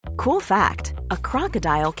Cool fact, a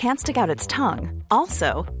crocodile can't stick out its tongue.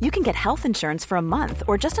 Also, you can get health insurance for a month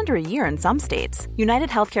or just under a year in some states. United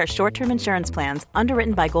Healthcare short-term insurance plans,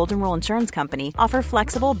 underwritten by Golden Rule Insurance Company, offer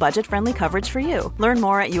flexible, budget-friendly coverage for you. Learn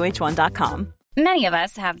more at uh1.com. Many of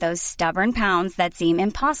us have those stubborn pounds that seem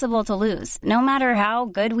impossible to lose, no matter how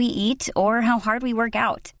good we eat or how hard we work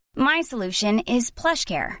out. My solution is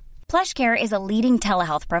PlushCare. PlushCare is a leading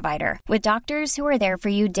telehealth provider with doctors who are there for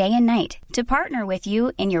you day and night to partner with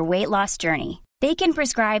you in your weight loss journey. They can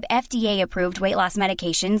prescribe FDA-approved weight loss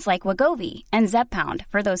medications like Wegovy and Zepbound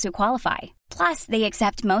for those who qualify. Plus, they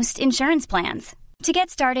accept most insurance plans. To get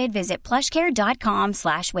started, visit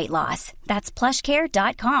plushcare.com/weightloss. That's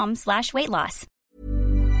plushcare.com/weightloss.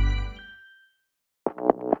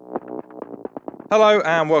 Hello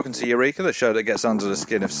and welcome to Eureka, the show that gets under the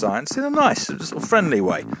skin of science in a nice, sort of friendly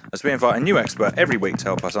way, as we invite a new expert every week to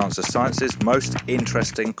help us answer science's most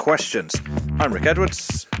interesting questions. I'm Rick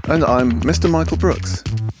Edwards. And I'm Mr. Michael Brooks.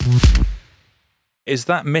 Is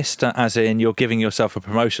that Mr. as in you're giving yourself a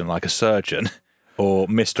promotion like a surgeon, or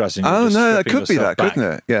Mr. as in you're Oh just no, that stripping could be yourself that, back?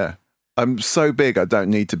 couldn't it? Yeah. I'm so big I don't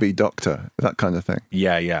need to be doctor, that kind of thing.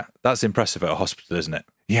 Yeah. That's impressive at a hospital, isn't it?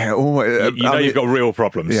 Yeah, always. You know you've got real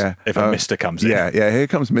problems if a Mr. comes in. Yeah, here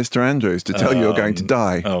comes Mr. Andrews to tell you you're going to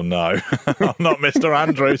die. Oh no, I'm not Mr.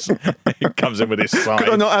 Andrews. He comes in with his sign. Could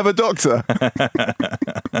I not have a doctor?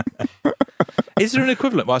 Is there an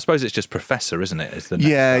equivalent? Well, I suppose it's just professor, isn't it? Is the next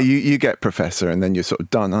one. you get professor and then you're sort of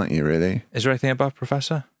done, aren't you, really? Is there anything above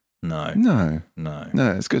professor? No. No,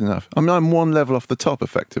 it's good enough. I mean, I'm one level off the top,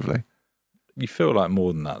 effectively. You feel like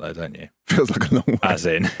more than that, though, don't you? Feels like a long way. As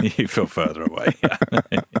in, you feel further away.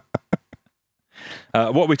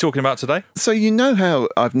 What are we talking about today? So you know how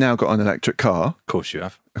I've now got an electric car? Of course you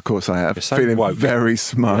have. Of course I have. You're so feeling woke. very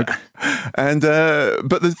smug. Yeah. And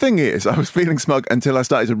but the thing is, I was feeling smug until I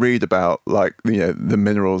started to read about the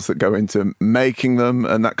minerals that go into making them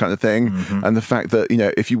and that kind of thing. Mm-hmm. And the fact that,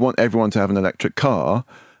 if you want everyone to have an electric car,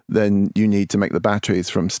 then you need to make the batteries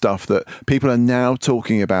from stuff that people are now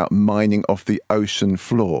talking about mining off the ocean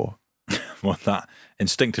floor. Well, that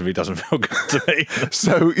instinctively doesn't feel good to me.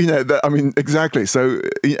 So, exactly. So,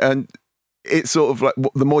 and it's sort of like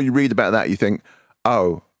the more you read about that, you think,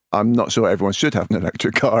 oh, I'm not sure everyone should have an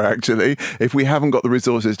electric car, actually, if we haven't got the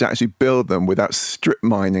resources to actually build them without strip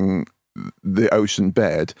mining the ocean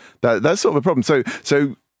bed. That's sort of a problem. So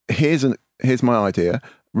here's my idea.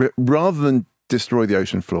 Rather than destroy the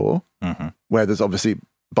ocean floor, mm-hmm. where there's obviously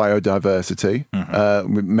biodiversity,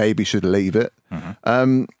 mm-hmm. We maybe should leave it.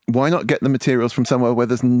 Mm-hmm. Why not get the materials from somewhere where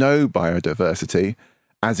there's no biodiversity,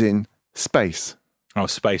 as in space? Oh,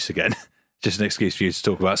 space again. Just an excuse for you to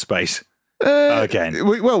talk about space. Again.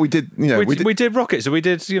 We did, we did rockets and we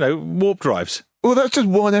did, warp drives. Well, that's just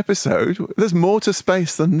one episode. There's more to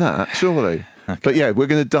space than that, surely. Okay. But yeah, we're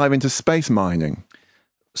going to dive into space mining.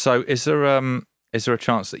 So is there a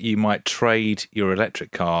chance that you might trade your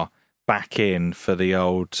electric car back in for the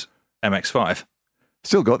old MX-5?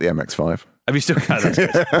 Still got the MX-5. Have you still got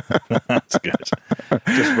that? That's good.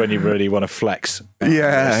 Just when you really want to flex.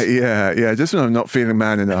 Yeah. Just when I'm not feeling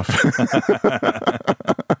man enough.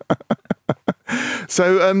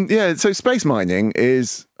 So space mining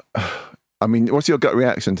is, what's your gut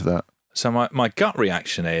reaction to that? So my gut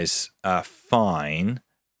reaction is fine,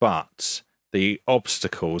 but the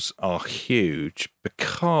obstacles are huge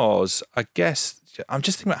because I guess I'm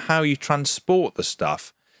just thinking about how you transport the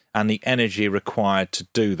stuff and the energy required to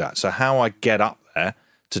do that. So how I get up there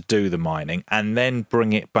to do the mining and then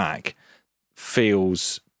bring it back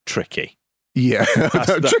feels tricky. Yeah,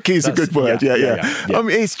 tricky is a good word. Yeah.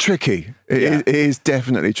 It's tricky. It is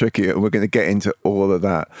definitely tricky. We're going to get into all of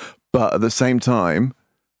that. But at the same time,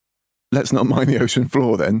 let's not mine the ocean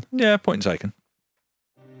floor then. Yeah, point taken.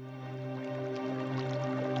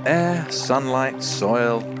 Air, sunlight,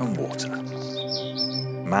 soil and water.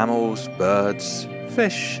 Mammals, birds,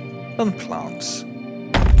 fish and plants.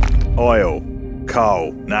 Oil,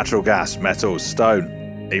 coal, natural gas, metals,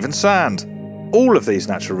 stone, even sand. All of these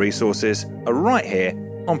natural resources are right here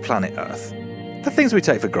on planet Earth. The things we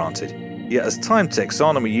take for granted. Yet as time ticks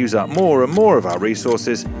on and we use up more and more of our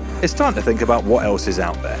resources, it's time to think about what else is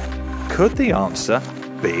out there. Could the answer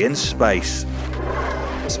be in space?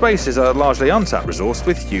 Space is a largely untapped resource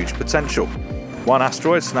with huge potential. One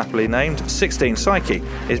asteroid, snappily named 16 Psyche,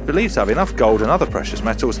 is believed to have enough gold and other precious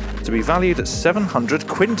metals to be valued at $700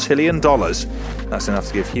 quintillion. That's enough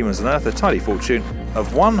to give humans on Earth a tidy fortune of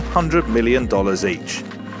 $100 million each.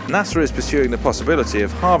 NASA is pursuing the possibility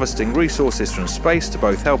of harvesting resources from space to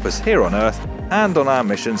both help us here on Earth and on our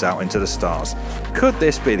missions out into the stars. Could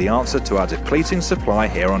this be the answer to our depleting supply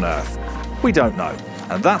here on Earth? We don't know,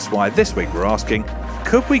 and that's why this week we're asking,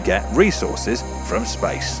 could we get resources from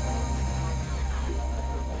space?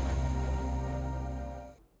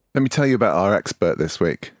 Let me tell you about our expert this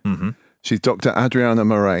week. Mm-hmm. She's Dr. Adriana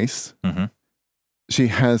Moraes. Mm-hmm. She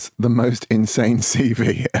has the most insane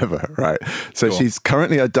CV ever, right? So Cool. she's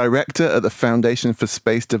currently a director at the Foundation for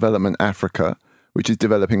Space Development Africa, which is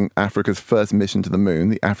developing Africa's first mission to the moon,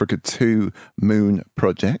 the Africa 2 Moon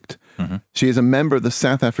Project. Mm-hmm. She is a member of the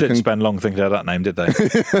South African... Didn't spend long thinking of that name, did they?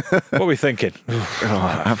 What were we thinking?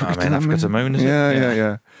 Africa to the moon, is it?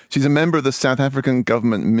 Yeah. She's a member of the South African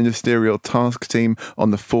government ministerial task team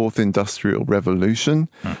on the Fourth Industrial Revolution.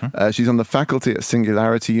 Mm-hmm. She's on the faculty at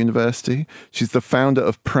Singularity University. She's the founder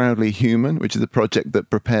of Proudly Human, which is a project that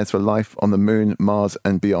prepares for life on the moon, Mars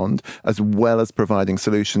and beyond, as well as providing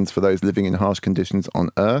solutions for those living in harsh conditions on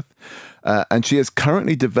Earth. And she is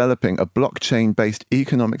currently developing a blockchain-based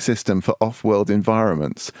economic system for off-world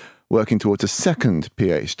environments, working towards a second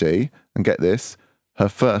PhD. And get this, her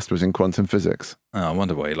first was in quantum physics. Oh, I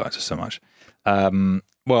wonder why he likes us so much.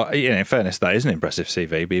 Well, in fairness, that is an impressive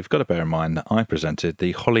CV, but you've got to bear in mind that I presented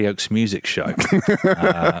the Hollyoaks Music Show,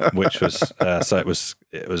 which was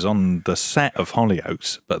it was on the set of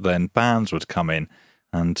Hollyoaks, but then bands would come in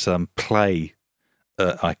and play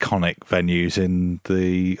iconic venues in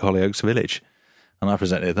the Hollyoaks village, and I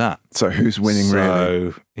presented that. So who's winning,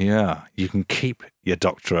 really? So, yeah, you can keep your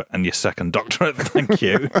doctorate and your second doctorate, thank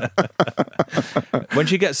you. When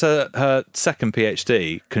she gets her second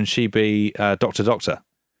PhD, can she be Doctor?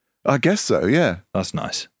 I guess so, yeah. That's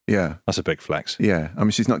nice. Yeah. That's a big flex. Yeah. I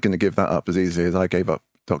mean, she's not going to give that up as easily as I gave up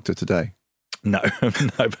Doctor today. No,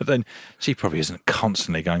 but then she probably isn't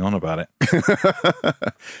constantly going on about it.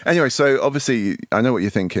 Anyway, so obviously, I know what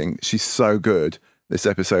you're thinking. She's so good. This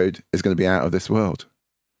episode is going to be out of this world.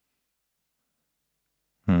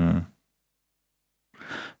 Just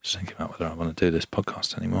thinking about whether I want to do this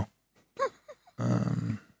podcast anymore.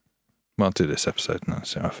 Well, I'll do this episode and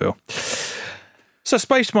see how I feel. So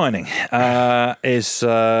space mining is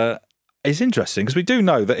interesting because we do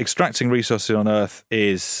know that extracting resources on Earth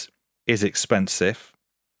is expensive,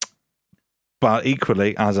 but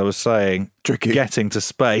equally, as I was saying, Tricky. Getting to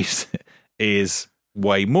space is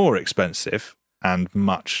way more expensive and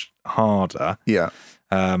much harder. Yeah.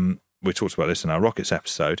 We talked about this in our rockets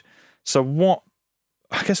episode. So what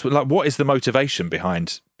is the motivation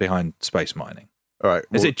behind space mining? All right.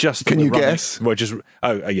 Is it just... Can you guess? Well, just...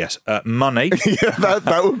 yes. Money. Yeah,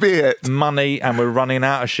 that would be it. Money, and we're running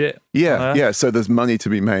out of shit. Yeah. So there's money to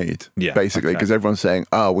be made, basically, because everyone's saying,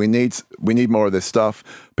 "Oh, we need more of this stuff."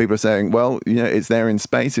 People are saying, "Well, it's there in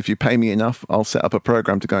space. If you pay me enough, I'll set up a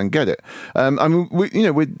program to go and get it." I mean,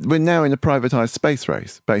 we're now in a privatized space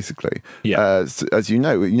race, basically. Yeah. As you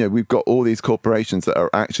know, we've got all these corporations that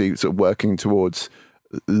are actually sort of working towards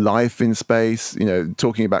life in space,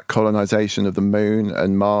 talking about colonization of the moon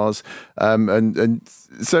and Mars, and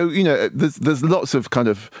so there's lots of kind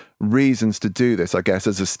of reasons to do this, I guess,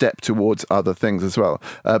 as a step towards other things as well.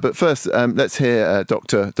 But first, let's hear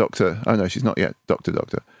Doctor. Oh no, she's not yet Doctor.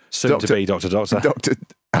 Soon to be Doctor. Dr.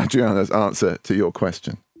 Adriana's answer to your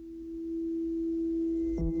question.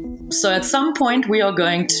 So at some point we are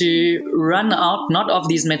going to run out, not of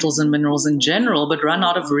these metals and minerals in general, but run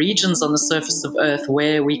out of regions on the surface of Earth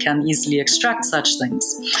where we can easily extract such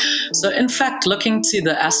things. So in fact, looking to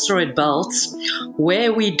the asteroid belt,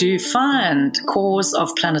 where we do find cores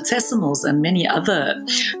of planetesimals and many other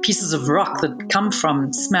pieces of rock that come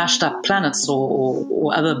from smashed up planets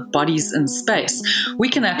or other bodies in space, we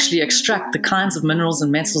can actually extract the kinds of minerals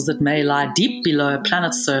and metals that may lie deep below a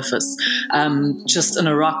planet's surface, just in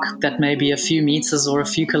a rock that may be a few meters or a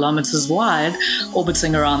few kilometers wide,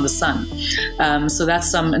 orbiting around the sun. So that's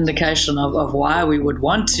some indication of why we would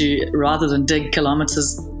want to, rather than dig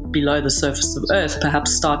kilometers below the surface of Earth,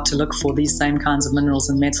 perhaps start to look for these same kinds of minerals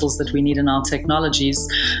and metals that we need in our technologies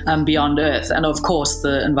beyond Earth. And of course,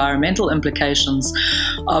 the environmental implications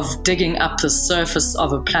of digging up the surface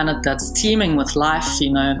of a planet that's teeming with life,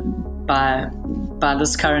 by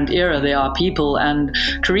this current era, there are people and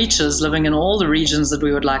creatures living in all the regions that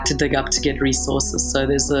we would like to dig up to get resources. So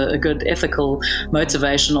there's a good ethical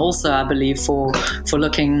motivation also, I believe, for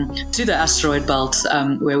looking to the asteroid belt,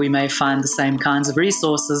 where we may find the same kinds of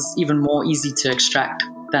resources, even more easy to extract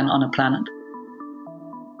than on a planet.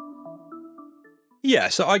 Yeah,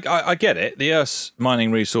 so I get it. The Earth's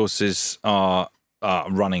mining resources are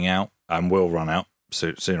running out and will run out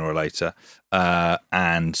sooner or later.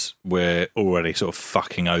 And we're already sort of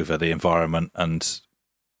fucking over the environment and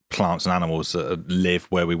plants and animals that live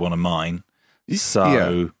where we want to mine.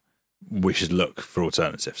 So we should look for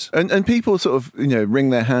alternatives. And people sort of, wring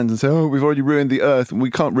their hands and say, oh, we've already ruined the Earth and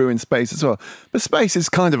we can't ruin space as well. But space is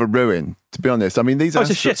kind of a ruin, to be honest. I mean, these it's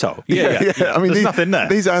a shithole. Yeah. I mean, there's nothing there.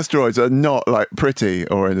 These asteroids are not like pretty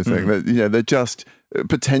or anything. They're just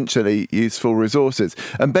potentially useful resources.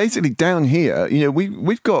 And basically down here,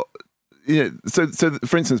 we've got, so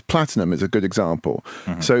for instance, platinum is a good example.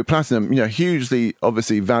 So platinum, hugely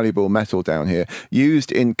obviously valuable metal down here,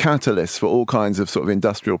 used in catalysts for all kinds of sort of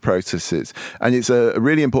industrial processes. And it's a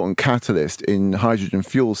really important catalyst in hydrogen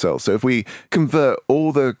fuel cells. So if we convert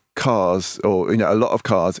all the cars or a lot of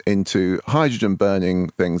cars into hydrogen burning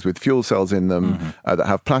things with fuel cells in them that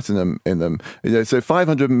have platinum in them, so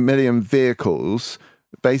 500 million vehicles,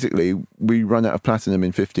 basically we run out of platinum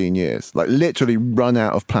in 15 years, like literally run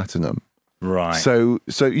out of platinum. Right. So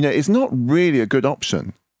it's not really a good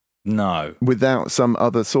option. No. Without some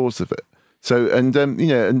other source of it. So and I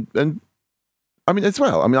mean as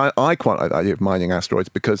well. I mean I quite like the idea of mining asteroids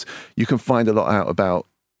because you can find a lot out about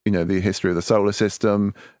the history of the solar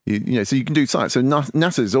system. So you can do science. So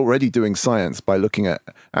NASA is already doing science by looking at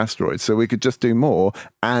asteroids. So we could just do more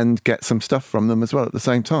and get some stuff from them as well at the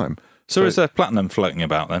same time. So is there platinum floating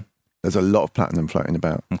about then? There's a lot of platinum floating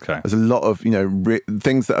about. Okay. There's a lot of,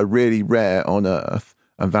 things that are really rare on Earth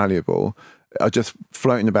and valuable are just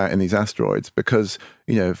floating about in these asteroids because,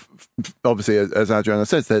 obviously, as Adriana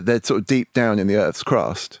says, they're sort of deep down in the Earth's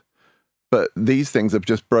crust. But these things have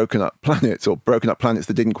just broken up planets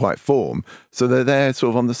that didn't quite form. So they're there sort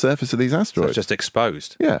of on the surface of these asteroids. So it's just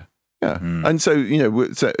exposed. Yeah. And so,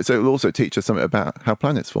 so it'll also teach us something about how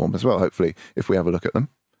planets form as well, hopefully, if we have a look at them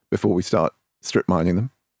before we start strip mining them.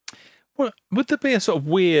 Well, would there be a sort of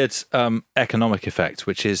weird economic effect,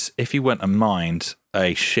 which is if you went and mined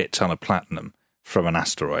a shit ton of platinum from an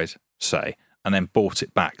asteroid, say, and then bought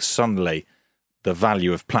it back, suddenly the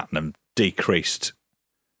value of platinum decreased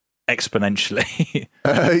exponentially?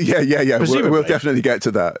 Yeah. We'll definitely get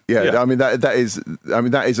to that. Yeah. I mean that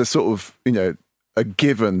is a sort of a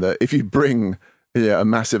given that if you bring a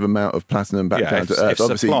massive amount of platinum back down to Earth,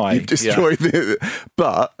 obviously you've destroyed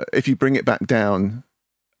but if you bring it back down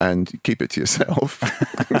and keep it to yourself.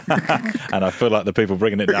 And I feel like the people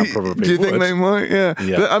bringing it down probably would. Do you think they might? Yeah.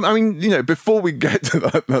 But I mean, before we get to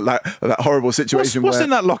that horrible situation what's in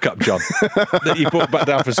that lockup, John, that you brought back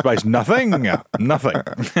down from space? Nothing. I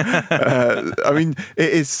mean,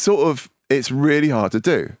 it's really hard to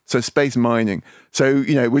do. So space mining. So,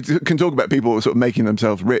 we can talk about people sort of making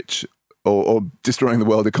themselves rich or destroying the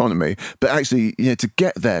world economy. But actually, to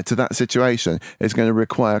get there to that situation, it's going to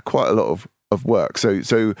require quite a lot of work. So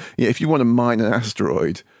if you want to mine an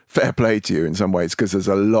asteroid, fair play to you in some ways, because there's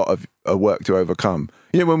a lot of work to overcome.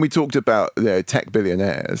 When we talked about tech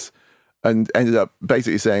billionaires and ended up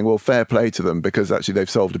basically saying, well, fair play to them because actually they've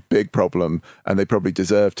solved a big problem and they probably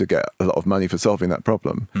deserve to get a lot of money for solving that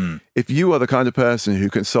problem. If you are the kind of person who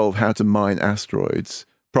can solve how to mine asteroids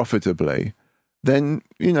profitably, then,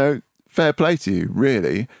 fair play to you,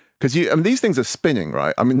 really. Because these things are spinning,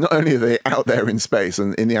 right? I mean, not only are they out there in space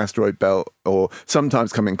and in the asteroid belt, or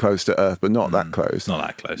sometimes coming close to Earth, but not that close. Not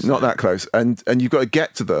that close. Not that close. And you've got to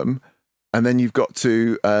get to them, and then you've got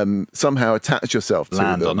to somehow attach yourself to them.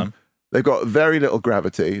 Land on them. They've got very little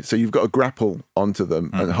gravity, so you've got to grapple onto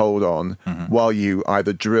them and hold on while you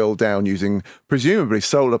either drill down using presumably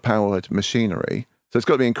solar-powered machinery. So it's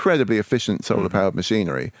got to be incredibly efficient solar-powered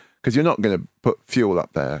machinery, because you're not going to put fuel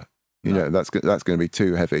up there. That's going to be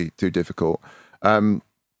too heavy, too difficult. So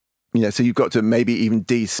you've got to maybe even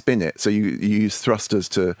de-spin it. So you use thrusters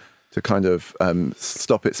to kind of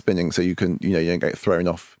stop it spinning, so you can you don't get thrown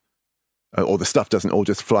off, or the stuff doesn't all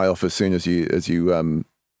just fly off as soon as you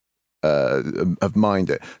have mined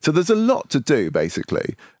it. So there's a lot to do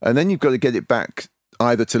basically, and then you've got to get it back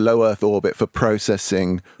either to low Earth orbit for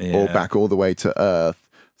processing, or back all the way to Earth.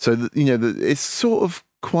 So that, it's sort of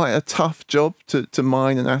quite a tough job to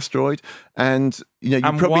mine an asteroid, and you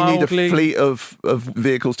probably need a fleet of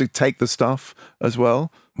vehicles to take the stuff as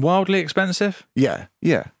well. Wildly expensive. Yeah.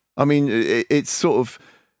 I mean, it's sort of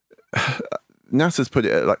NASA's put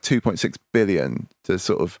it at like 2.6 billion to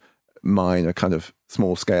sort of mine a kind of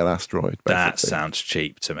small scale asteroid. Basically. That sounds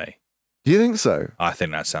cheap to me. Do you think so? I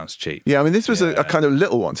think that sounds cheap. Yeah, I mean, this was a kind of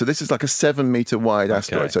little one, so this is like a 7-meter wide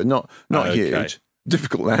asteroid, so not huge.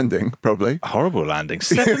 Difficult landing, probably. A horrible landing.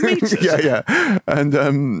 7 meters. Yeah. And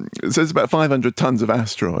so it's about 500 tons of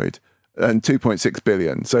asteroid and 2.6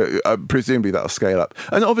 billion. So presumably that'll scale up.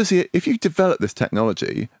 And obviously, if you develop this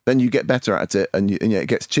technology, then you get better at it, and it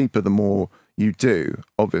gets cheaper the more you do,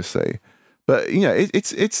 obviously. But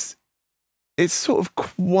it's sort of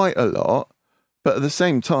quite a lot. But at the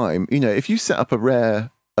same time, if you set up a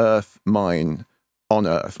rare earth mine on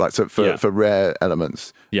Earth, like so for rare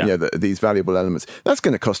elements, these valuable elements, that's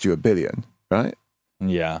going to cost you $1 billion, right?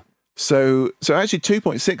 Yeah. So actually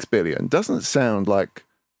 2.6 billion doesn't sound like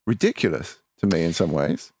ridiculous to me in some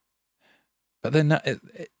ways. But then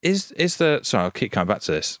is there, sorry, I'll keep coming back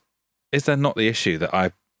to this. Is there not the issue that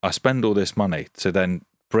I spend all this money to then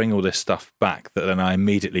bring all this stuff back that then I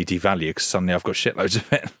immediately devalue because suddenly I've got shitloads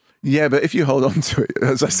of it? Yeah, but if you hold on to it,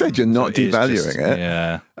 as I said, you're not devaluing it.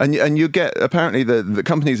 Yeah. And you get, apparently the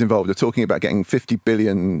companies involved are talking about getting 50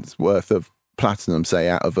 billion worth of platinum, say,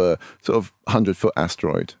 out of a sort of 100-foot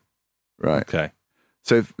asteroid. Right. Okay.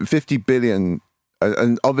 So 50 billion,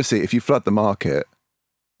 and obviously if you flood the market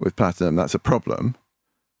with platinum, that's a problem.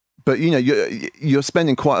 But, you're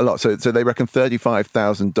spending quite a lot. So they reckon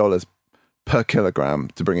 $35,000 per kilogram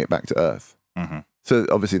to bring it back to Earth. Mm-hmm. So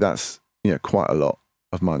obviously that's, quite a lot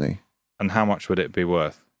of money. And how much would it be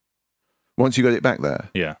worth? Once you got it back there?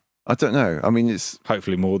 Yeah. I don't know. I mean, it's...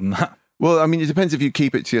 Hopefully more than that. Well, I mean, it depends if you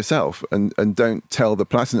keep it to yourself and don't tell the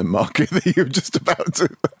platinum market that you're just about to...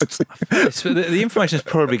 The information is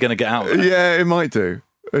probably going to get out there. Yeah, it might do.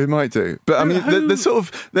 It might do. But I mean, they're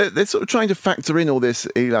sort of trying to factor in all this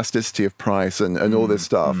elasticity of price and all this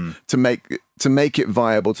stuff to make it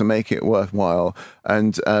viable, to make it worthwhile.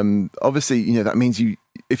 And obviously, that means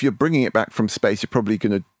if you're bringing it back from space, you're probably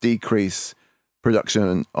going to decrease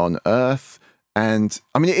production on Earth. And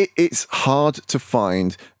I mean, it's hard to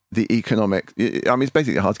find the economic. I mean, it's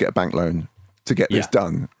basically hard to get a bank loan to get this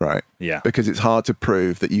done, right? Yeah. Because it's hard to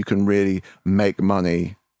prove that you can really make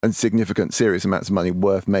money and significant, serious amounts of money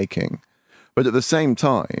worth making. But at the same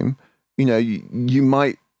time, you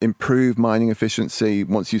might improve mining efficiency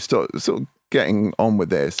once you start sort of getting on with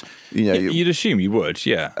this. You'd assume you would,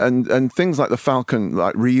 yeah. And things like the Falcon,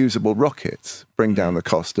 like reusable rockets, bring down the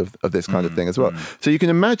cost of this kind of thing as well. So you can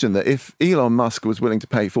imagine that if Elon Musk was willing to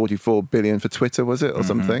pay $44 billion for Twitter, was it, or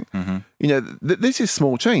something? This is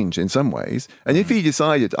small change in some ways. And if he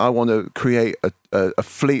decided, I want to create a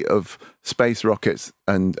fleet of space rockets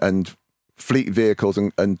and fleet vehicles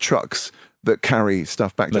and trucks that carry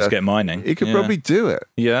stuff back to Earth, get mining. He could probably do it.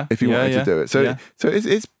 Yeah. If he wanted to do it. So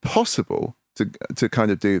it's possible to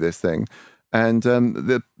kind of do this thing. And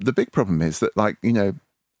the big problem is that,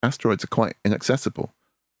 asteroids are quite inaccessible.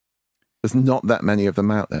 There's not that many of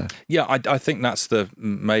them out there. Yeah, I think that's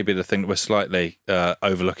maybe the thing that we're slightly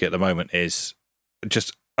overlooking at the moment is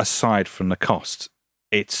just aside from the cost,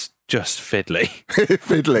 it's just fiddly.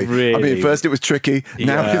 Fiddly. Really. I mean, first it was tricky.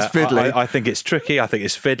 Now it's fiddly. I think it's tricky. I think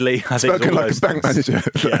it's fiddly. Spoken like a bank manager.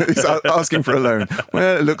 He's asking for a loan.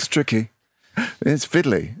 Well, it looks tricky. It's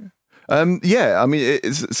fiddly. I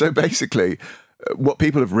mean, so basically, what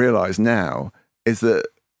people have realised now is that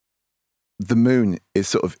the moon is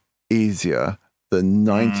sort of easier than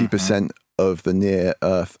 90% of the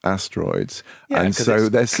near-Earth asteroids. Yeah, and so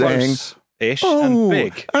they're saying... and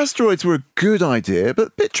big. Asteroids were a good idea, but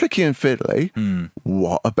a bit tricky and fiddly.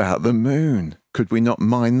 What about the moon? Could we not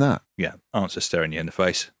mine that? Yeah, answer staring you in the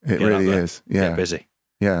face. It really is. Yeah. Get busy.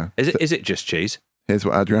 Yeah. Is it just cheese? Here's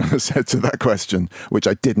what Adriana said to that question, which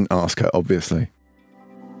I didn't ask her, obviously.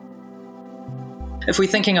 If we're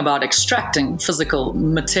thinking about extracting physical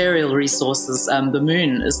material resources, the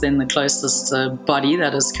moon is then the closest body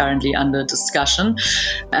that is currently under discussion.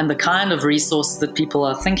 And the kind of resources that people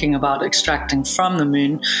are thinking about extracting from the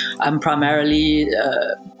moon primarily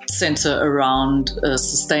center around a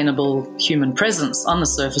sustainable human presence on the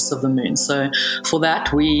surface of the moon. So for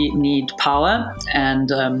that, we need power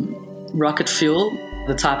and rocket fuel.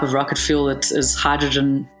 The type of rocket fuel that is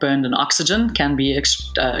hydrogen burned in oxygen can be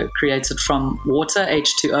created from water,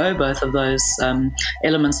 H2O. Both of those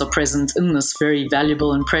elements are present in this very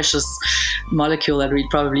valuable and precious molecule that we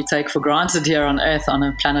probably take for granted here on Earth on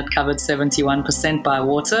a planet covered 71% by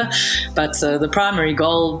water. But the primary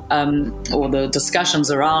goal or the discussions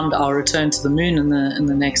around our return to the moon in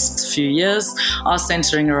the next few years are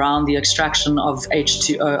centering around the extraction of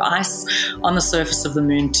H2O ice on the surface of the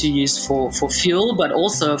moon to use for fuel, but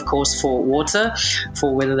also, of course, for water,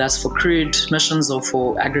 for whether that's for crewed missions or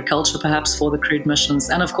for agriculture, perhaps for the crewed missions,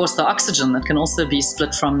 and of course the oxygen that can also be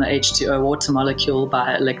split from the H2O water molecule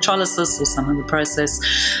by electrolysis or some other process.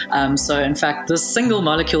 So in fact, this single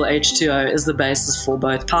molecule H2O is the basis for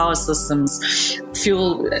both power systems,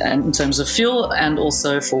 fuel in terms of fuel, and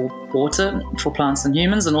also for water for plants and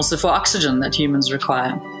humans, and also for oxygen that humans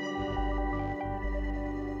require.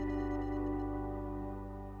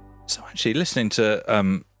 So actually listening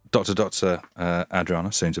to Dr.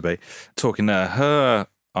 Adriana, soon to be, talking her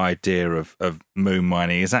idea of moon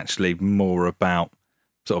mining is actually more about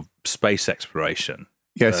sort of space exploration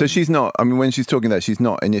Yeah, so she's not, I mean, when she's talking there, she's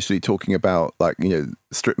not initially talking about like,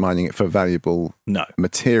 strip mining it for valuable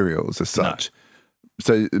materials as such.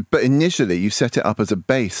 So, but initially you set it up as a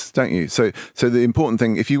base, don't you? So the important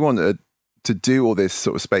thing, if you want to do all this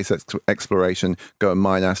sort of space exploration, go and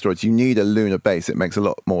mine asteroids, you need a lunar base. It makes a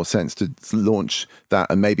lot more sense to launch that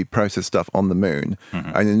and maybe process stuff on the moon.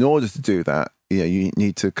 Mm-hmm. And in order to do that, you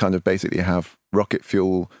need to kind of basically have rocket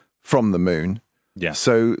fuel from the moon. Yeah.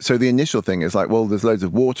 So the initial thing is like, well, there's loads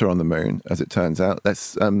of water on the moon, as it turns out.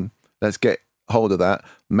 Let's get hold of that,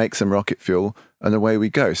 make some rocket fuel, and away we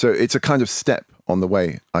go. So it's a kind of step on the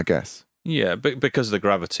way, I guess. Yeah, but because the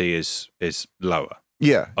gravity is lower.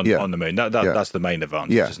 Yeah, on the moon. That's the main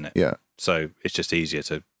advantage, isn't it? Yeah. So it's just easier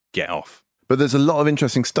to get off. But there's a lot of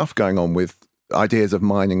interesting stuff going on with ideas of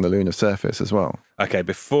mining the lunar surface as well. Okay,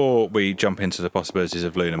 before we jump into the possibilities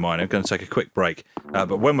of lunar mining, I'm going to take a quick break.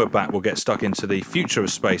 But when we're back, we'll get stuck into the future of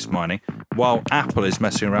space mining, while Apple is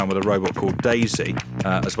messing around with a robot called Daisy,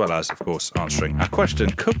 as well as, of course, answering our question,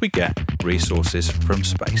 could we get resources from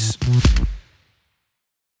space?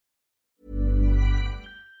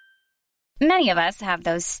 Many of us have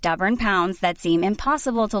those stubborn pounds that seem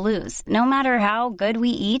impossible to lose, no matter how good we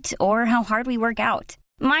eat or how hard we work out.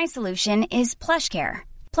 My solution is PlushCare.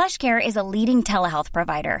 PlushCare is a leading telehealth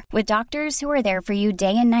provider with doctors who are there for you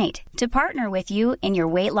day and night to partner with you in your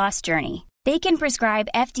weight loss journey. They can prescribe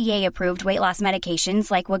FDA-approved weight loss medications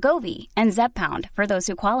like Wegovy and Zepbound for those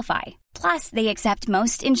who qualify. Plus, they accept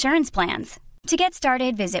most insurance plans. To get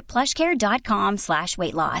started, visit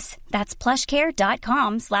plushcare.com/weightloss. That's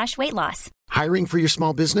plushcare.com/weightloss. Hiring for your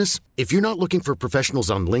small business? If you're not looking for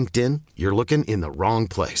professionals on LinkedIn, you're looking in the wrong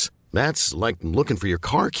place. That's like looking for your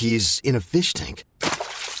car keys in a fish tank.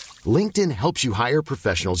 LinkedIn helps you hire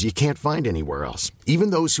professionals you can't find anywhere else,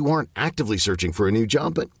 even those who aren't actively searching for a new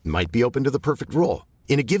job but might be open to the perfect role.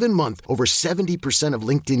 In a given month, over 70% of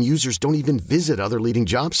LinkedIn users don't even visit other leading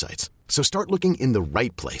job sites. So start looking in the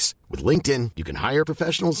right place. With LinkedIn, you can hire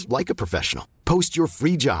professionals like a professional. Post your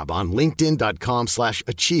free job on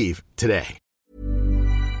linkedin.com/achieve today.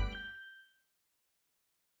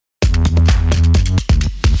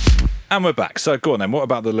 And we're back. So go on then. What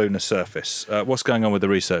about the lunar surface? What's going on with the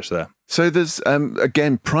research there? So there's,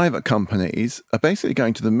 again, private companies are basically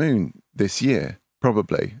going to the moon this year,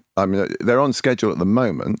 probably. I mean, they're on schedule at the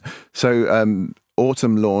moment. So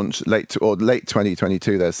autumn launch, late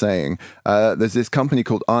 2022, they're saying. There's this company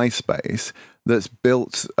called iSpace that's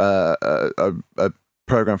built a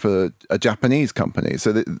program for a Japanese company.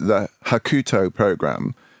 So the Hakuto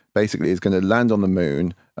program basically is going to land on the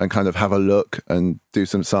moon and kind of have a look and do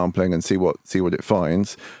some sampling and see what it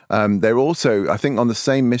finds. They're also, I think, on the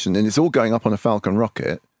same mission, and it's all going up on a Falcon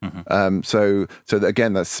rocket. Mm-hmm. So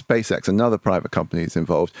again, that's SpaceX, another private company is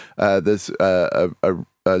involved. There's a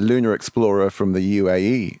lunar explorer from the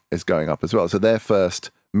UAE is going up as well. So their first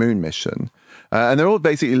moon mission. And they're all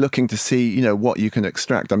basically looking to see, what you can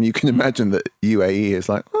extract. I mean, you can imagine that UAE is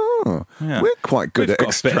like, we're quite good at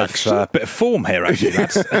extraction. A bit of form here, actually.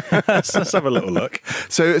 Let's have a little look.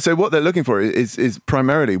 So what they're looking for is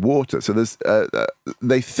primarily water. So there's,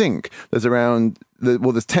 they think there's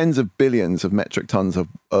there's tens of billions of metric tons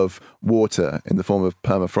of water in the form of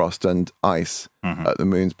permafrost and ice at the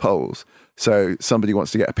moon's poles. So somebody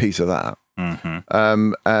wants to get a piece of that.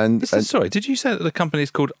 Mm-hmm. Sorry, did you say that the company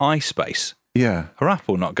is called iSpace? Yeah. Are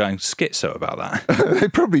Apple not going schizo about that? They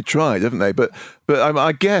probably tried, haven't they? But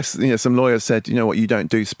I guess some lawyers said, you know what, you don't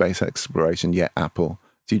do space exploration yet, Apple.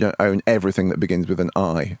 So you don't own everything that begins with an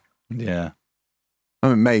I. Yeah. I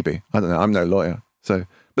mean, maybe. I don't know. I'm no lawyer.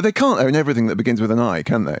 But they can't own everything that begins with an I,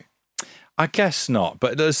 can they? I guess not.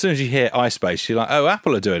 But as soon as you hear iSpace, you're like, oh,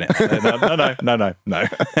 Apple are doing it. No.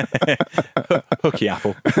 Hooky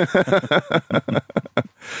Apple.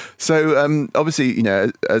 So obviously,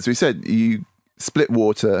 as we said, you split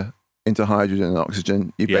water into hydrogen and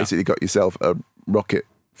oxygen. You've basically got yourself a rocket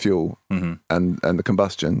fuel and the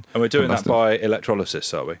combustion. And we're doing that by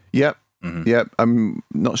electrolysis, are we? Yep. Mm-hmm. Yep. I'm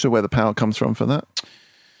not sure where the power comes from for that.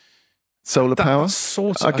 Solar power?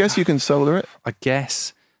 I guess you can solar it. I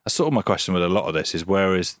guess. That's sort of my question with a lot of this is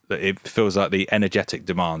it feels like the energetic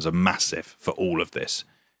demands are massive for all of this.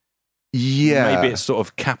 Yeah. Maybe it's sort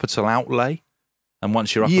of capital outlay. And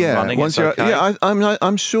once you're up and running, it's okay.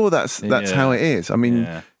 I'm sure that's how it is. I mean,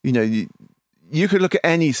 you could look at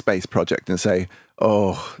any space project and say,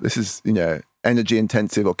 oh, this is, energy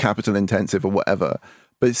intensive or capital intensive or whatever.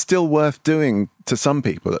 But it's still worth doing to some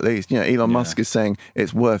people, at least. Elon Musk is saying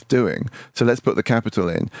it's worth doing. So let's put the capital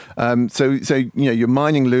in. So you're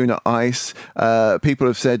mining lunar ice. People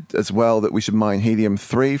have said as well that we should mine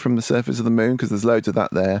helium-3 from the surface of the moon because there's loads of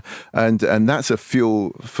that there, and that's a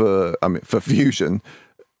fuel for fusion.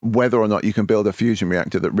 whether or not you can build a fusion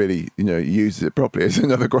reactor that really, uses it properly is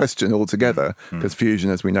another question altogether, because fusion,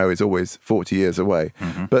 as we know, is always 40 years away.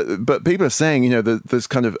 But people are saying, that there's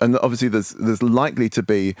kind of, and obviously there's likely to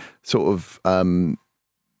be sort of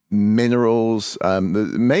minerals,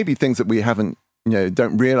 maybe things that we haven't,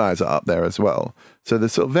 don't realize are up there as well. So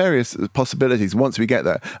there's sort of various possibilities once we get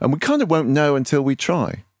there, and we kind of won't know until we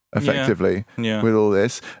try effectively with all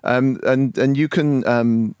this. And you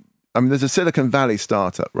can, there's a Silicon Valley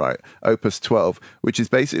startup, right? Opus 12, which is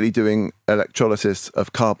basically doing electrolysis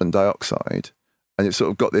of carbon dioxide. And it's sort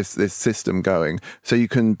of got this system going. So you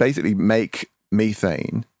can basically make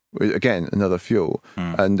methane, again, another fuel,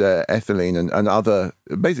 and ethylene and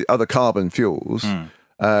other carbon fuels.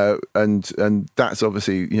 And that's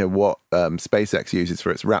obviously, what SpaceX uses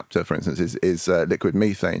for its Raptor, for instance, is liquid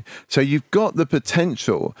methane. So you've got the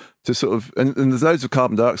potential to sort of, and there's loads of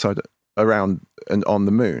carbon dioxide around and on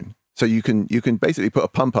the moon. So you can basically put a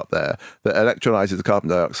pump up there that electrolyzes the carbon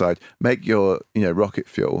dioxide, make your rocket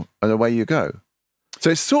fuel, and away you go. So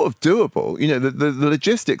it's sort of doable. The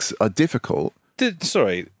logistics are difficult.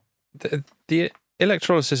 The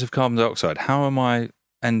electrolysis of carbon dioxide. How am I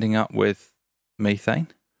ending up with methane?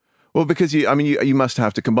 Well, because you must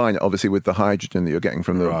have to combine it obviously with the hydrogen that you're getting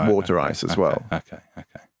from the water ice as well. Okay.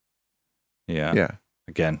 Yeah.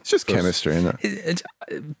 Again, it's just chemistry, isn't it?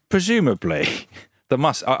 Presumably.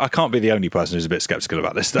 I can't be the only person who's a bit skeptical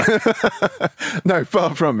about this stuff. No,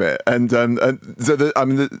 far from it. And so,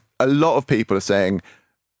 a lot of people are saying,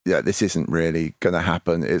 this isn't really going to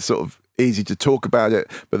happen. It's sort of easy to talk about it,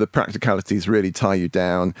 but the practicalities really tie you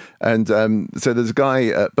down. And so there's a guy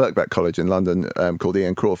at Birkbeck College in London called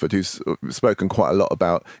Ian Crawford who's spoken quite a lot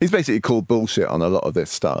about, he's basically called bullshit on a lot of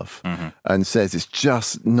this stuff and says it's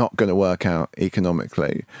just not going to work out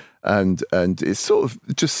economically. And it's sort of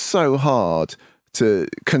just so hard to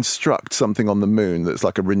construct something on the moon that's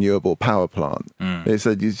like a renewable power plant.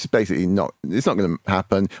 It's basically it's not going to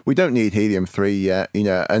happen. We don't need helium-3 yet,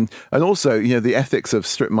 and also, the ethics of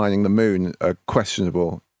strip mining the moon are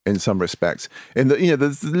questionable in some respects. In that,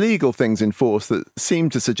 there's legal things in force that seem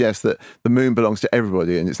to suggest that the moon belongs to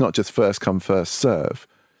everybody and it's not just first come, first serve.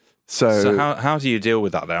 So how do you deal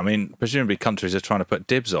with that then? I mean, presumably countries are trying to put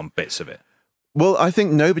dibs on bits of it. Well, I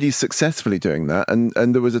think nobody's successfully doing that.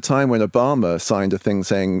 And there was a time when Obama signed a thing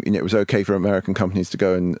saying, it was okay for American companies to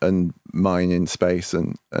go and mine in space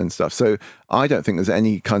and stuff. So I don't think there's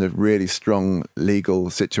any kind of really strong legal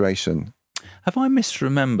situation. Have I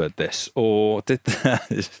misremembered this? Or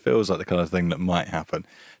this feels like the kind of thing that might happen.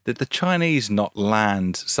 Did the Chinese not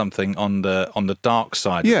land something on the dark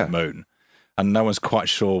side of the moon? And no one's quite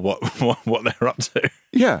sure what they're up to.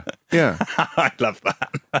 Yeah. I love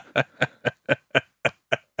that.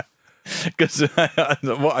 Because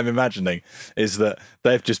what I'm imagining is that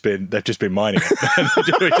they've just been mining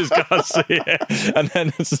it. We just can't see it, and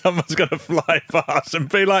then someone's going to fly past and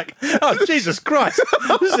be like, "Oh, Jesus Christ,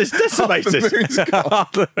 this is decimated.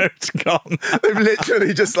 Half the moon's gone. They've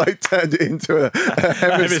literally just turned it into a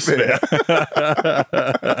hemisphere."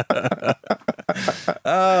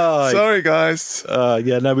 Sorry, guys.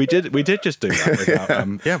 No, we did just do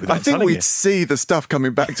that. Without I think we'd see the stuff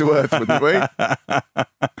coming back to Earth, wouldn't we?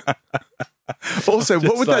 Also,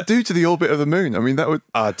 what would that do to the orbit of the moon? I mean, that would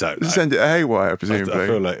send it haywire, presumably. I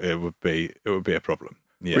feel like it would be a problem.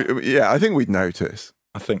 Yeah, I think we'd notice.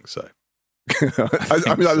 I think so.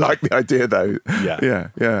 I like the idea though.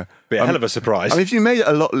 Yeah. Be a hell of a surprise. I mean, if you made it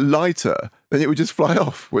a lot lighter, then it would just fly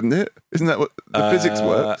off, wouldn't it? Isn't that what the physics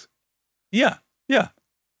works? Yeah. Yes,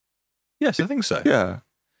 I think so. Yeah.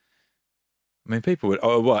 I mean, people would.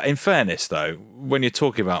 Oh, well, in fairness, though, when you're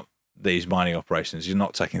talking about these mining operations, you're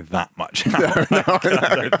not taking that much out. No.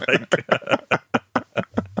 I don't think.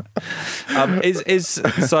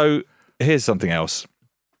 So here's something else.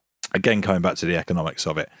 Again, coming back to the economics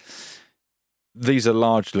of it. These are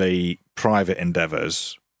largely private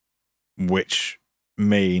endeavours, which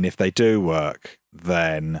mean if they do work,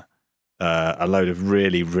 then a load of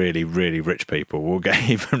really, really, really rich people will get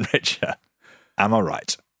even richer. Am I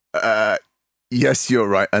right? Yes, you're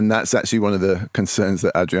right. And that's actually one of the concerns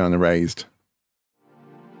that Adriana raised.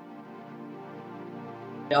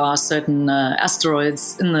 There are certain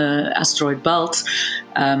asteroids in the asteroid belt,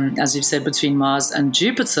 as you've said, between Mars and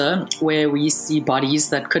Jupiter, where we see bodies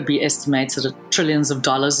that could be estimated at trillions of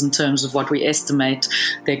dollars in terms of what we estimate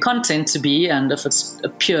their content to be. And if it's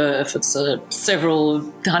a several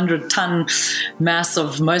 100-ton mass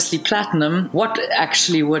of mostly platinum, what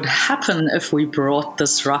actually would happen if we brought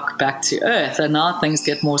this rock back to Earth? And now things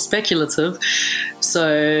get more speculative.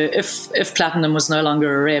 So if platinum was no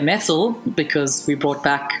longer a rare metal because we brought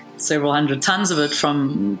back several hundred tons of it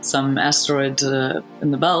from some asteroid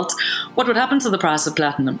in the belt, what would happen to the price of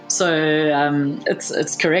platinum? So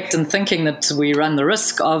it's correct in thinking that we run the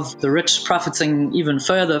risk of the rich profiting even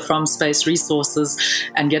further from space resources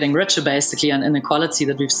and getting richer, basically, and inequality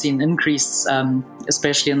that we've seen increase,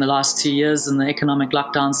 especially in the last 2 years in the economic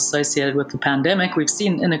lockdowns associated with the pandemic. We've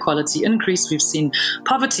seen inequality increase, we've seen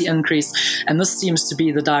poverty increase, and this seems to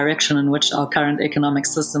be the direction in which our current economic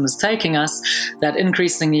system is taking us, that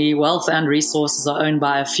increasingly wealth and resources are owned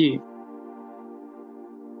by a few.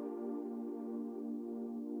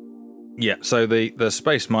 Yeah, so the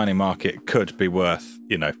space mining market could be worth,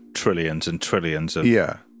 trillions and trillions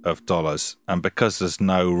of dollars. And because there's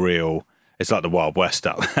no real, it's like the Wild West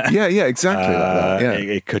out there. Yeah, exactly like that. Yeah.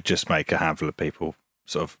 It could just make a handful of people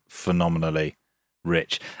sort of phenomenally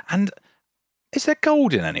rich. And is there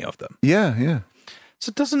gold in any of them? Yeah.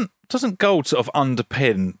 So doesn't gold sort of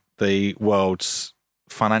underpin the world's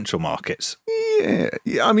financial markets? Yeah.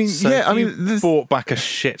 I mean, so yeah. I mean, bought back a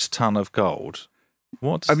shit ton of gold.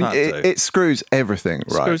 What does that do? It screws everything,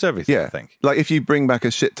 right? Screws everything, yeah. I think. Like if you bring back a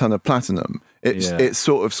shit ton of platinum, it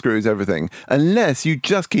sort of screws everything. Unless you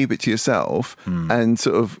just keep it to yourself and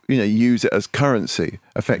sort of, use it as currency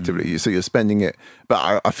effectively. So you're spending it.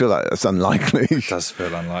 But I feel like that's unlikely. It does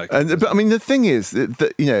feel unlikely. But I mean, the thing is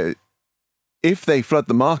that if they flood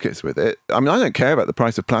the markets with it, I mean, I don't care about the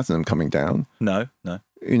price of platinum coming down. No.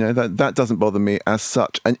 That doesn't bother me as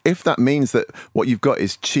such. And if that means that what you've got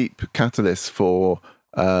is cheap catalysts for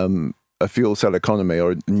a fuel cell economy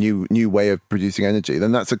or a new way of producing energy,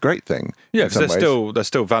 then that's a great thing. Yeah, because they're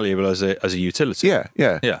still valuable as a utility.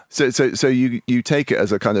 Yeah. So you take it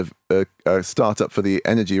as a kind of a startup for the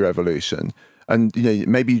energy revolution. And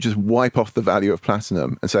maybe you just wipe off the value of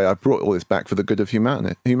platinum and say, I've brought all this back for the good of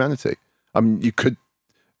humanity. I mean, you could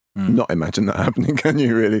not imagine that happening, can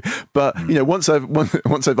you really? But once I've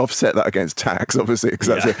offset that against tax, obviously, because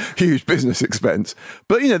that's a huge business expense.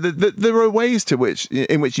 But there are ways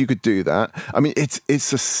in which you could do that. I mean,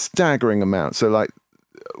 it's a staggering amount. So like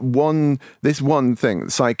this one thing,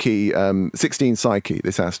 Psyche, 16 Psyche,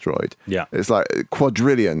 this asteroid. Yeah, it's like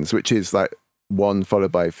quadrillions, which is like 1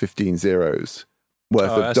 followed by 15 zeros worth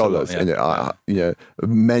of dollars in it.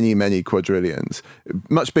 Many quadrillions,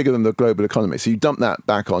 much bigger than the global economy. So you dump that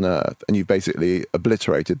back on Earth and you've basically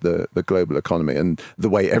obliterated the global economy and the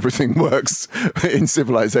way everything works in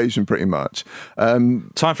civilization pretty much.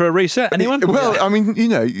 Time for a reset, anyone? Well, I mean,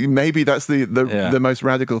 maybe that's the most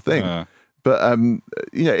radical thing. But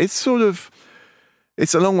it's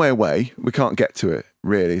it's a long way away. We can't get to it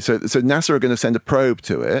really. So NASA are going to send a probe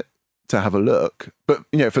to it to have a look, but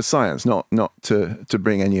for science, not to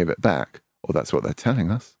bring any of it back, or that's what they're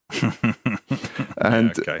telling us.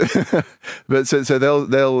 And but so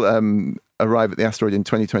they'll arrive at the asteroid in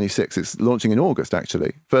 2026. It's launching in August,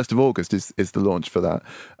 actually. 1st of August is the launch for that.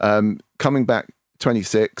 Coming back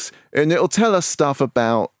 26, and it'll tell us stuff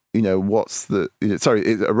about it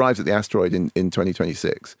arrives at the asteroid in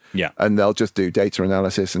 2026. Yeah. And they'll just do data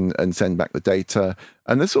analysis and send back the data,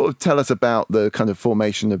 and they sort of tell us about the kind of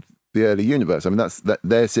formation of the early universe. I mean, that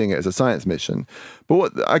they're seeing it as a science mission. But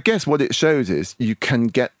what it shows is you can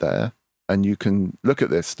get there and you can look at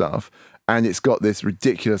this stuff, and it's got this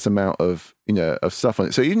ridiculous amount of stuff on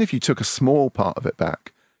it. So even if you took a small part of it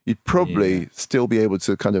back, you'd probably still be able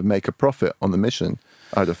to kind of make a profit on the mission,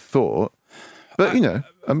 I'd have thought. But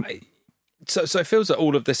so it feels that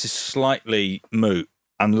all of this is slightly moot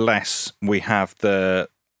unless we have the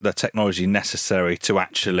technology necessary to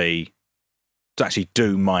actually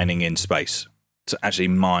do mining in space, to actually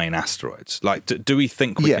mine asteroids. Like, do we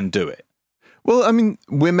think we can do it? Well, I mean,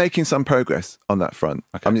 we're making some progress on that front.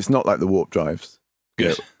 Okay. I mean, it's not like the warp drives.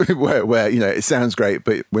 Good. Where it sounds great,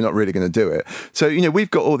 but we're not really going to do it. So, we've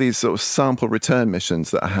got all these sort of sample return missions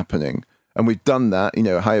that are happening. And we've done that,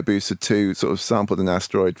 Hayabusa 2 sort of sampled an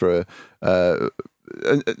asteroid for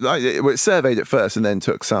it surveyed it first and then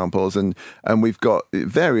took samples. And we've got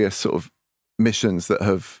various sort of missions that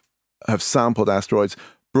have sampled asteroids,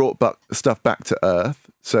 brought stuff back to Earth.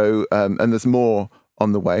 So, and there's more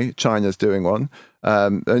on the way. China's doing one.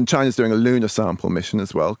 And China's doing a lunar sample mission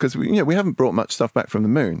as well, because we haven't brought much stuff back from the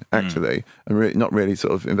moon, actually, and not really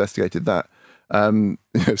sort of investigated that.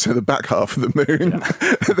 So the back half of the moon,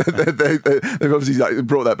 they've obviously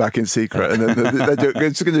brought that back in secret, and then they're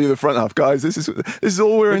just going to do the front half, guys. This is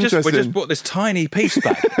all we're interested in. We just brought this tiny piece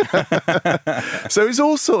back. So it's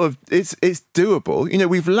all sort of it's doable.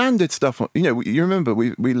 We've landed stuff on. You remember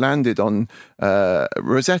we landed on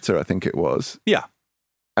Rosetta, I think it was. Yeah,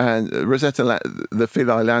 and Rosetta, the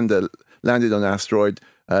Philae lander landed on an asteroid,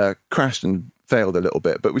 crashed and failed a little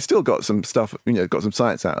bit, but we still got some stuff, got some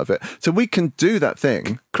science out of it. So we can do that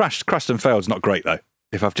thing. Crashed and failed's not great though.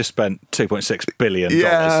 If I've just spent $2.6 billion,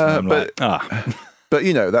 yeah, and I'm But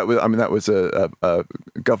that was a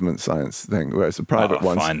government science thing, whereas the private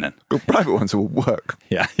ones, fine then. Private ones will work.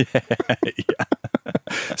 Yeah.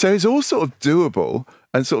 So it's all sort of doable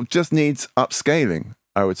and sort of just needs upscaling,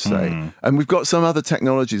 I would say. And we've got some other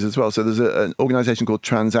technologies as well. So there's an organization called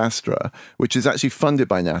Transastra, which is actually funded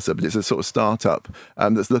by NASA, but it's a sort of startup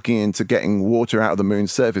that's looking into getting water out of the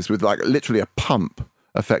moon's surface with like literally a pump,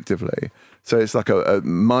 effectively. So it's like a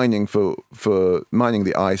mining for mining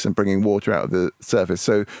the ice and bringing water out of the surface.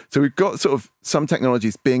 So we've got sort of some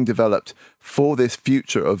technologies being developed for this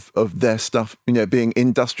future of their stuff, being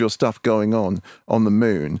industrial stuff going on the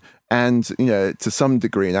moon, and to some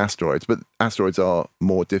degree in asteroids, but asteroids are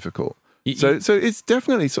more difficult. So it's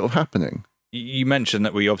definitely sort of happening. You mentioned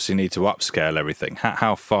that we obviously need to upscale everything.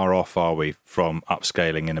 How far off are we from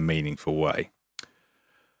upscaling in a meaningful way?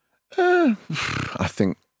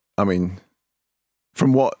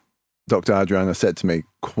 From what Dr. Adriana said to me,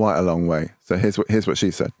 quite a long way. So here's what she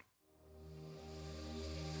said.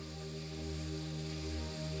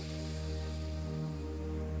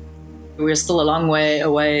 We're still a long way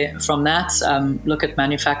away from that. Look at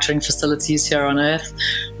manufacturing facilities here on Earth.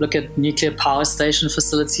 Look at nuclear power station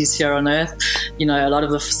facilities here on Earth. A lot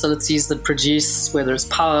of the facilities that produce, whether it's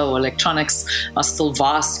power or electronics, are still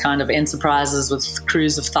vast kind of enterprises with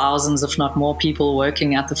crews of thousands, if not more people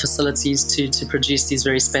working at the facilities to produce these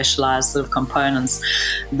very specialized sort of components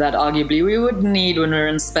that arguably we would need when we're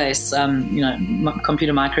in space.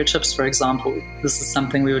 Computer microchips, for example. This is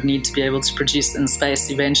something we would need to be able to produce in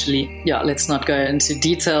space eventually. Yeah, let's not go into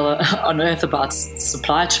detail on Earth about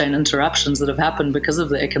supply chain interruptions that have happened because of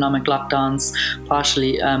the economic lockdowns,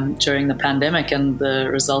 partially during the pandemic, and the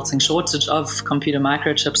resulting shortage of computer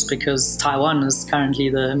microchips, because Taiwan is currently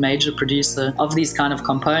the major producer of these kind of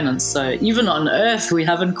components. So even on Earth, we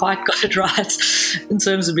haven't quite got it right in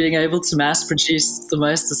terms of being able to mass produce the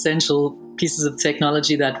most essential pieces of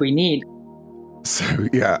technology that we need. So,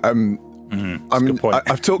 yeah,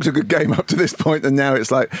 I've talked a good game up to this point, and now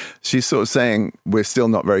it's like she's sort of saying we're still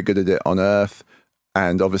not very good at it on Earth,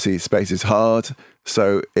 and obviously space is hard,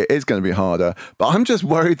 so it is going to be harder. But I'm just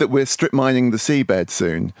worried that we're strip mining the seabed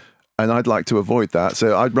soon, and I'd like to avoid that.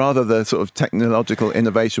 So I'd rather the sort of technological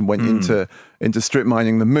innovation went into strip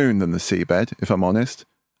mining the moon than the seabed, if I'm honest.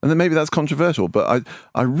 And then maybe that's controversial, but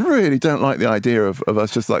I really don't like the idea of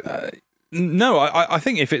us just like... No, I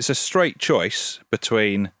think if it's a straight choice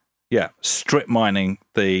between... strip mining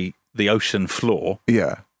the ocean floor,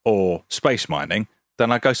 or space mining,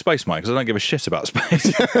 then I go space mining because I don't give a shit about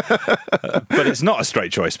space. But it's not a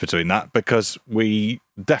straight choice between that, because we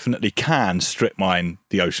definitely can strip mine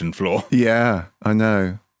the ocean floor. Yeah, I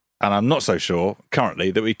know. And I'm not so sure currently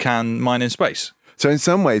that we can mine in space. So in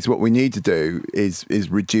some ways, what we need to do is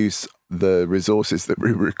reduce the resources that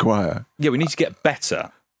we require. Yeah, we need to get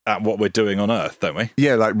better at what we're doing on Earth, don't we?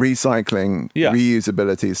 Yeah, like recycling,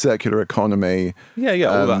 reusability, circular economy. Yeah,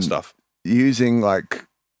 all that stuff. Using like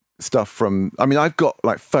stuff from... I've got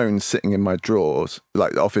like phones sitting in my drawers,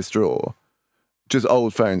 like the office drawer, just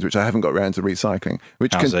old phones, which I haven't got around to recycling.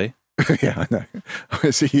 Yeah, I know.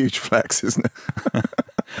 It's a huge flex, isn't it?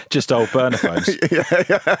 Just old burner phones. Yeah.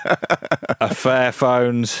 Affair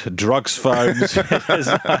phones, drugs phones.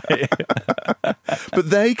 But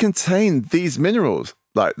they contain these minerals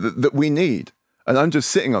like that we need, and I'm just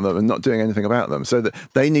sitting on them and not doing anything about them. So that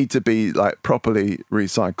they need to be like properly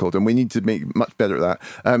recycled, and we need to be much better at that.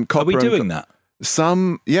 Are we doing that?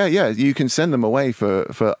 Some, yeah. You can send them away for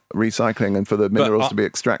recycling and for the minerals to be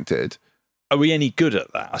extracted. Are we any good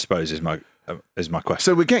at that, I suppose, is my question.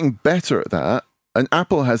 So we're getting better at that. And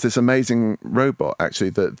Apple has this amazing robot, actually,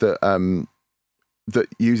 that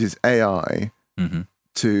uses AI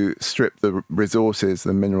to strip the resources,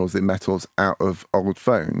 the minerals, the metals out of old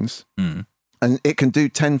phones. And it can do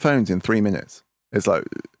 10 phones in 3 minutes. It's like...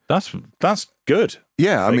 That's good.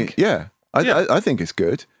 Yeah, I think it's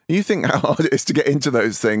good. You think how hard it is to get into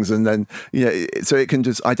those things, and then so it can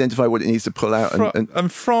just identify what it needs to pull out. I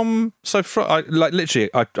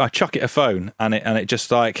chuck it a phone, and it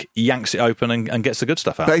just like yanks it open and gets the good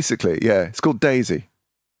stuff out. Basically, yeah, it's called Daisy.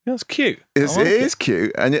 Yeah, it's cute. It is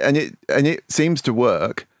cute, and it seems to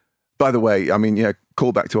work. By the way,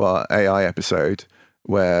 call back to our AI episode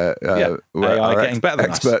where AI our getting better than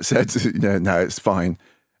expert said, no, it's fine.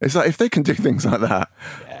 It's like if they can do things like that,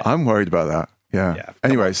 I'm worried about that. Yeah.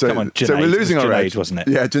 Anyway, so we're losing our edge, wasn't it?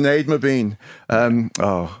 Yeah, Junaid Mabin.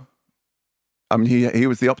 He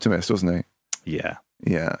was the optimist, wasn't he? Yeah.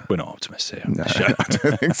 Yeah. We're not optimists here. No, I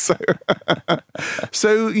don't think so.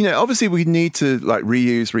 So, obviously we need to like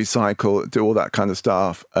reuse, recycle, do all that kind of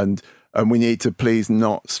stuff. And we need to please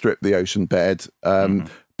not strip the ocean bed. But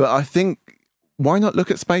I think, why not look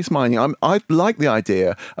at space mining? I like the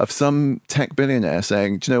idea of some tech billionaire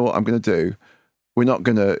saying, do you know what I'm going to do? We're not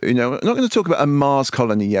going to, we're not going to talk about a Mars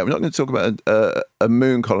colony yet. We're not going to talk about a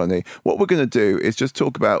moon colony. What we're going to do is just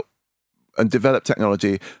talk about and develop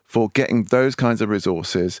technology for getting those kinds of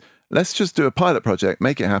resources. Let's just do a pilot project,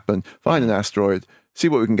 make it happen, find an asteroid, see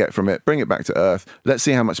what we can get from it, bring it back to Earth. Let's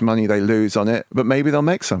see how much money they lose on it, but maybe they'll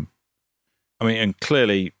make some. I mean, and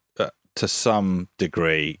clearly, to some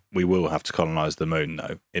degree, we will have to colonize the moon,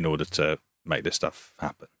 though, in order to make this stuff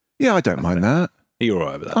happen. Yeah, I don't mind that. Are you all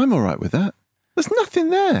right with that? I'm all right with that. There's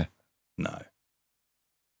nothing there. No.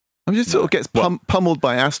 I mean, it sort of gets pummeled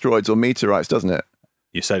by asteroids or meteorites, doesn't it?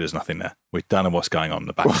 You say there's nothing there. We don't know what's going on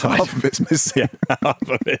the Well, backside. half of it's missing. Yeah, half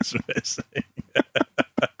of it's missing.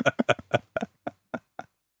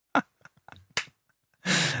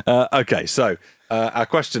 Okay, so our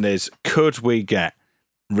question is, could we get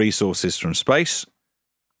resources from space?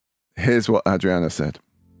 Here's what Adriana said.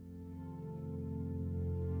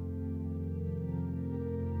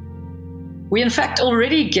 We, in fact,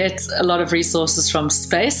 already get a lot of resources from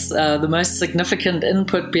space, the most significant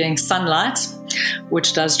input being sunlight,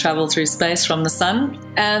 which does travel through space from the sun.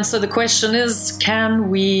 And so the question is, can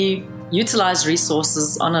we utilize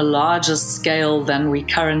resources on a larger scale than we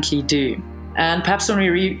currently do? And perhaps when we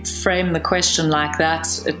reframe the question like that,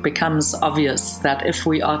 it becomes obvious that if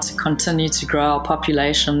we are to continue to grow our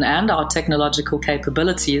population and our technological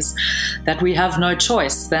capabilities, that we have no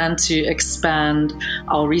choice than to expand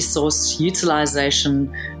our resource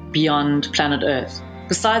utilization beyond planet Earth.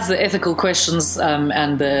 Besides the ethical questions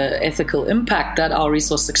and the ethical impact that our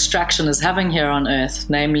resource extraction is having here on Earth,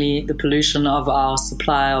 namely the pollution of our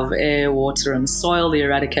supply of air, water, and soil, the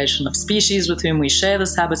eradication of species with whom we share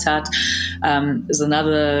this habitat, is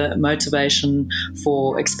another motivation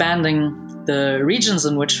for expanding the regions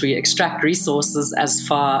in which we extract resources as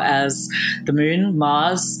far as the moon,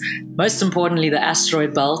 Mars, most importantly, the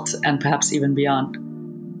asteroid belt, and perhaps even beyond.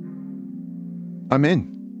 I'm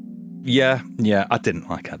in. Yeah, I didn't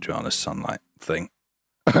like Adriana's sunlight thing.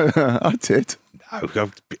 I did. No,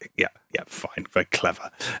 yeah, fine, very clever.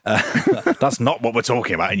 That's not what we're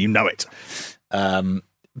talking about, and you know it.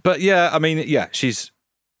 But yeah, I mean, yeah, she's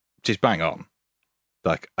bang on.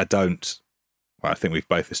 Like, I think we've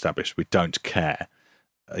both established we don't care.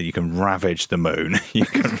 You can ravage the moon. You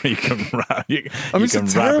can it's a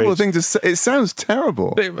terrible thing to say. It sounds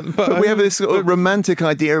terrible. But we have this sort of romantic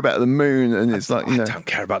idea about the moon, and it's like, I don't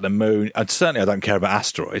care about the moon. And certainly I don't care about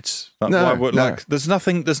asteroids. No. There's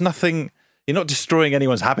nothing. You're not destroying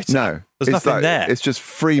anyone's habitat. No. There's nothing there. It's just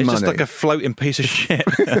free money. It's just like a floating piece of shit.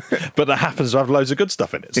 But that happens to have loads of good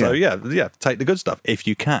stuff in it. So yeah, take the good stuff if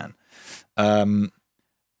you can.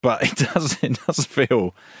 But it does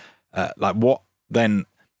feel like what then.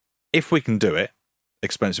 If we can do it,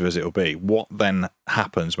 expensive as it'll be, what then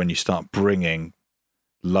happens when you start bringing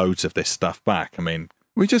loads of this stuff back? I mean,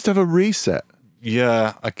 we just have a reset.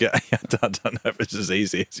 Yeah, I don't know if it's as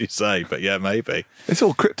easy as you say, but yeah, maybe. It's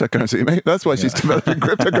all cryptocurrency, mate. That's why she's developing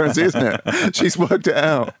cryptocurrency, isn't it? She's worked it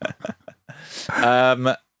out.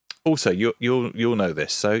 Also, you'll know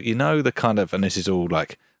this. So you know the kind of, and this is all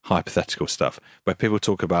like hypothetical stuff, where people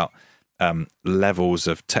talk about levels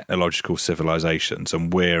of technological civilizations,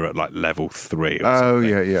 and we're at like level 3. Or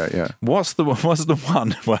something. Yeah. What's the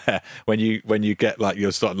one where when you get like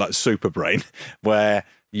your sort of like super brain, where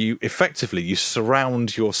you effectively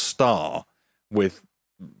surround your star with,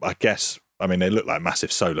 I mean they look like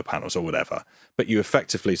massive solar panels or whatever, but you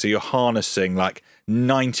effectively, so you're harnessing like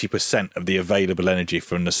 90% of the available energy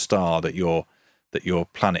from the star that your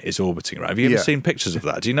planet is orbiting around. Have you ever seen pictures of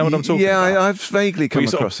that? Do you know what I'm talking about? Yeah, I've vaguely come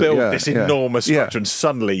across it. You build this enormous structure, and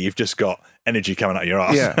suddenly you've just got energy coming out of your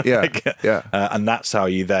ass. Yeah. And that's how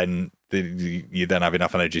you then have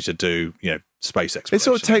enough energy to do space exploration. It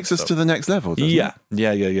sort of takes us to the next level, doesn't it?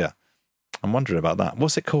 Yeah. I'm wondering about that.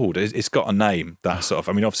 What's it called? It's got a name. That sort of.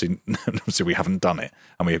 I mean, obviously we haven't done it,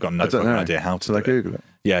 and we've got no fucking idea how to. Shall I Google it?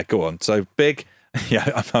 Yeah, go on. So big.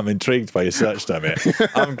 Yeah, I'm intrigued by your search term here.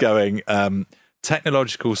 I'm going.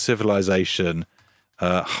 Technological civilization,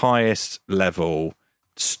 highest level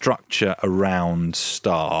structure around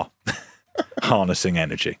star, harnessing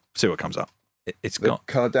energy. See what comes up. It's got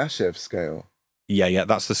Kardashev scale. Yeah,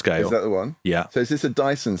 that's the scale. Is that the one? Yeah. So is this a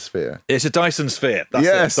Dyson sphere? It's a Dyson sphere. That's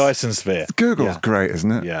it. Dyson sphere. Google's great,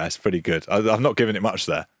 isn't it? Yeah, it's pretty good. I've not given it much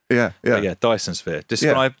there. Yeah. But yeah, Dyson sphere.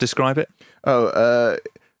 Describe it.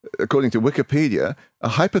 according to Wikipedia, a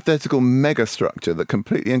hypothetical megastructure that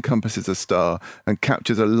completely encompasses a star and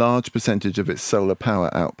captures a large percentage of its solar power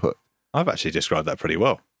output. I've actually described that pretty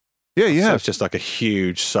well. Yeah, you So have. it's just like a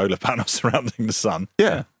huge solar panel surrounding the sun.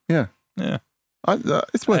 Yeah.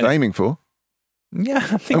 It's worth aiming for. Yeah,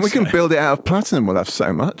 I think And we so. can build it out of platinum. We'll have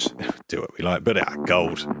so much. Do what we like, but it out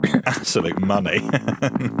gold. Absolute money.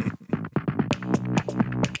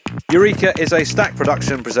 Eureka is a Stack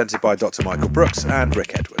production presented by Dr. Michael Brooks and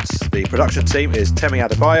Rick Edwards. The production team is Temi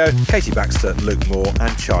Adebayo, Katie Baxter, Luke Moore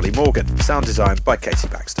and Charlie Morgan. Sound designed by Katie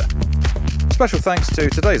Baxter. Special thanks to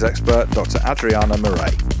today's expert, Dr. Adriana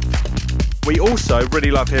Murray. We also really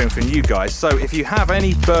love hearing from you guys, so if you have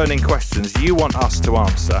any burning questions you want us to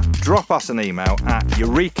answer, drop us an email at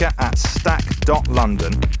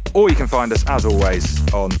eureka@stack.london, or you can find us, as always,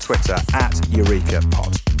 on Twitter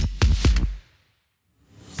 @EurekaPod.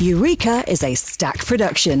 Eureka is a Stack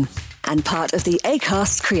production and part of the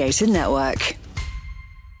Acast Creator Network.